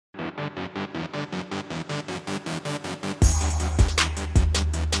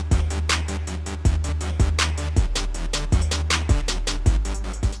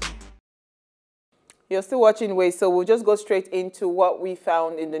You're still watching Ways, so we'll just go straight into what we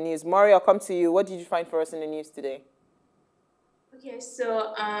found in the news. Maury, I'll come to you. What did you find for us in the news today? Okay,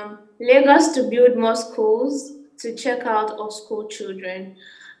 so Lagos to build more schools to check out of school children.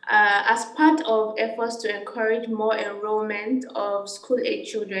 As part of efforts to encourage more enrollment of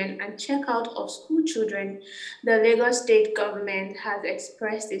school-age children and check out of school children, the Lagos state government has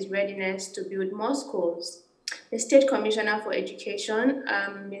expressed its readiness to build more schools. The State Commissioner for Education,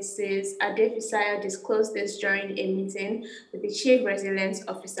 Mrs. Adefisayo, disclosed this during a meeting with the Chief Resilience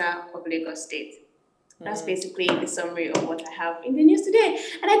Officer of Lagos State. That's basically the summary of what I have in the news today.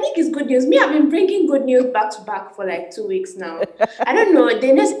 And I think it's good news. Me, I've been bringing good news back to back for like 2 weeks now. I don't know,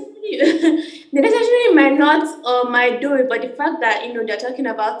 they necessarily might not or might do it, but the fact that, they're talking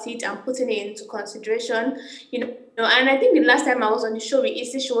about it and putting it into consideration, and I think the last time I was on the show with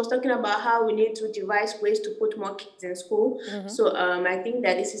Issy, she was talking about how we need to devise ways to put more kids in school. So I think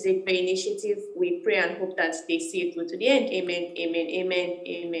that this is a great initiative. We pray and hope that they see it through to the end. Amen, amen, amen,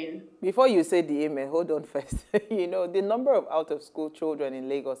 amen. Before you say the amen, hold on first. The number of out-of-school children in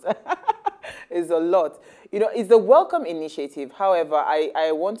Lagos is a lot. It's a welcome initiative. However,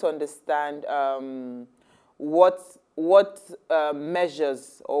 I want to understand what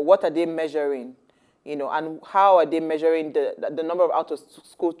measures or what are they measuring, and how are they measuring the number of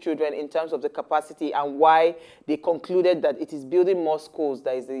out-of-school children in terms of the capacity, and why they concluded that it is building more schools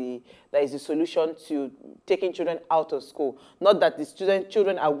that is the solution to taking children out of school. Not that the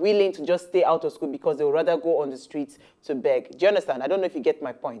children are willing to just stay out of school because they would rather go on the streets to beg. Do you understand? I don't know if you get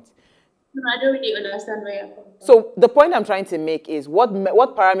my point. No, I don't really understand where you're coming from. So the point I'm trying to make is what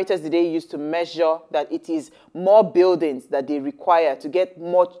parameters did they use to measure that it is more buildings that they require to get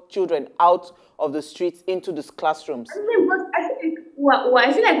more children out of the streets into these classrooms?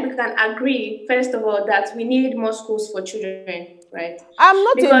 I feel like we can agree, first of all, that we need more schools for children, right? I'm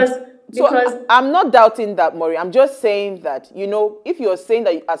not doubting that, Maury. I'm just saying that, if you're saying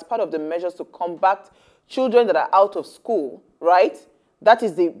that as part of the measures to combat children that are out of school, right? That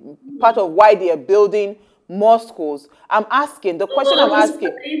is the part of why they are building more schools. I'm asking, the question I'm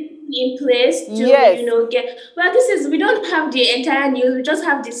asking. In place to, yes. We don't have the entire news, we just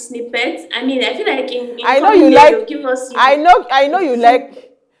have the snippets. I mean, I feel like I know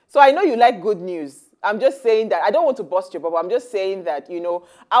you like good news. I'm just saying that I don't want to bust your bubble. I'm just saying that,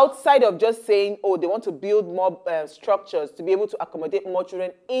 outside of just saying, oh, they want to build more structures to be able to accommodate more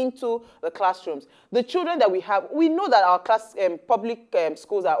children into the classrooms. The children that we have, we know that our public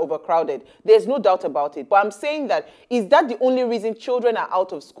schools are overcrowded. There's no doubt about it. But I'm saying that, is that the only reason children are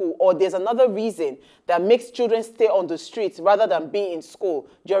out of school? Or there's another reason that makes children stay on the streets rather than be in school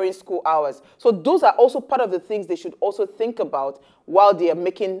during school hours? So those are also part of the things they should also think about while they are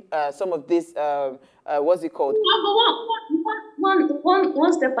making some of this, what's it called?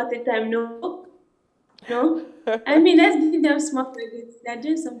 One step at a time, no? I mean, let's give them smart credits. They're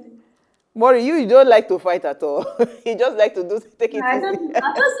doing something. Maury, you don't like to fight at all. You just like to take it easy.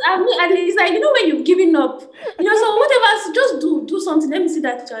 It's like, when you've given up, so whatever, just do something. Let me see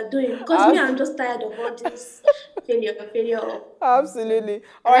that you are doing. Because I'm just tired of all this failure. Absolutely.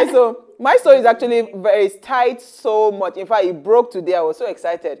 All right, so my story is actually it's tied so much. In fact, it broke today. I was so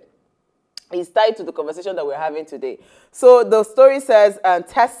excited. It's tied to the conversation that we're having today. So the story says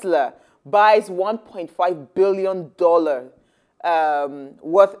Tesla buys $1.5 billion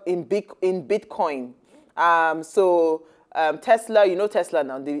worth in Bitcoin. Tesla, Tesla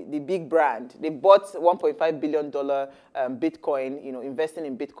now, the big brand, they bought $1.5 billion Bitcoin, investing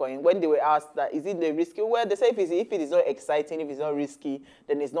in Bitcoin. When they were asked that, is it risky? Well, they say if it is not exciting, if it's not risky,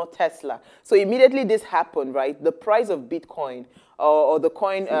 then it's not Tesla. So immediately this happened, right? The price of Bitcoin or the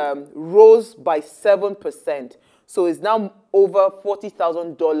coin rose by 7%. So it's now over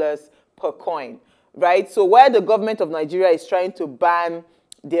 $40,000 per coin, right? So where the government of Nigeria is trying to ban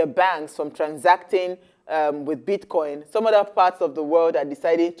their banks from transacting with Bitcoin, some other parts of the world are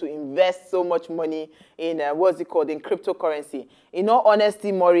deciding to invest so much money in, in cryptocurrency. In all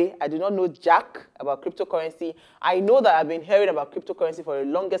honesty, Maury, I do not know jack about cryptocurrency. I know that I've been hearing about cryptocurrency for the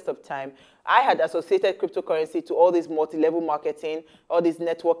longest of time. I had associated cryptocurrency to all this multi-level marketing, all this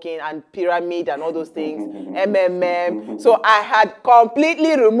networking and pyramid and all those things, MMM. So I had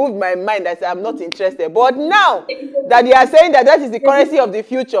completely removed my mind. I said, I'm not interested. But now that they are saying that is the currency of the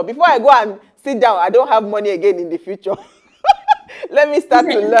future, before I go and sit down, I don't have money again in the future. Let me start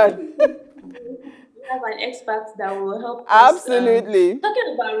to learn. We have an expert that will help us. Absolutely.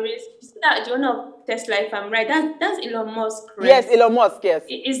 Talking about risk, the owner of Tesla, if I'm right, that's Elon Musk, right? Yes, Elon Musk, yes.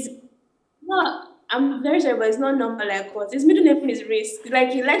 I'm very sorry, but it's not normal like what. His middle name is Risk.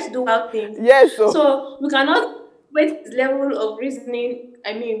 Like, he likes to do wild things. Yes. So we cannot with his level of reasoning,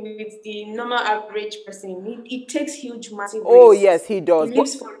 I mean, with the normal average person, it takes huge, massive Oh, yes, risks. he He does.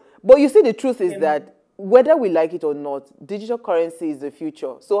 lives for But you see, the truth is him. that whether we like it or not, digital currency is the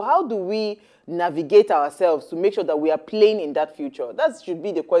future. So how do we navigate ourselves to make sure that we are playing in that future? That should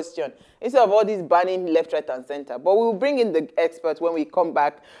be the question, instead of all this banning left, right, and center. But we will bring in the experts when we come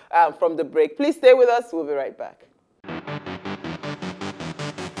back from the break. Please stay with us. We'll be right back.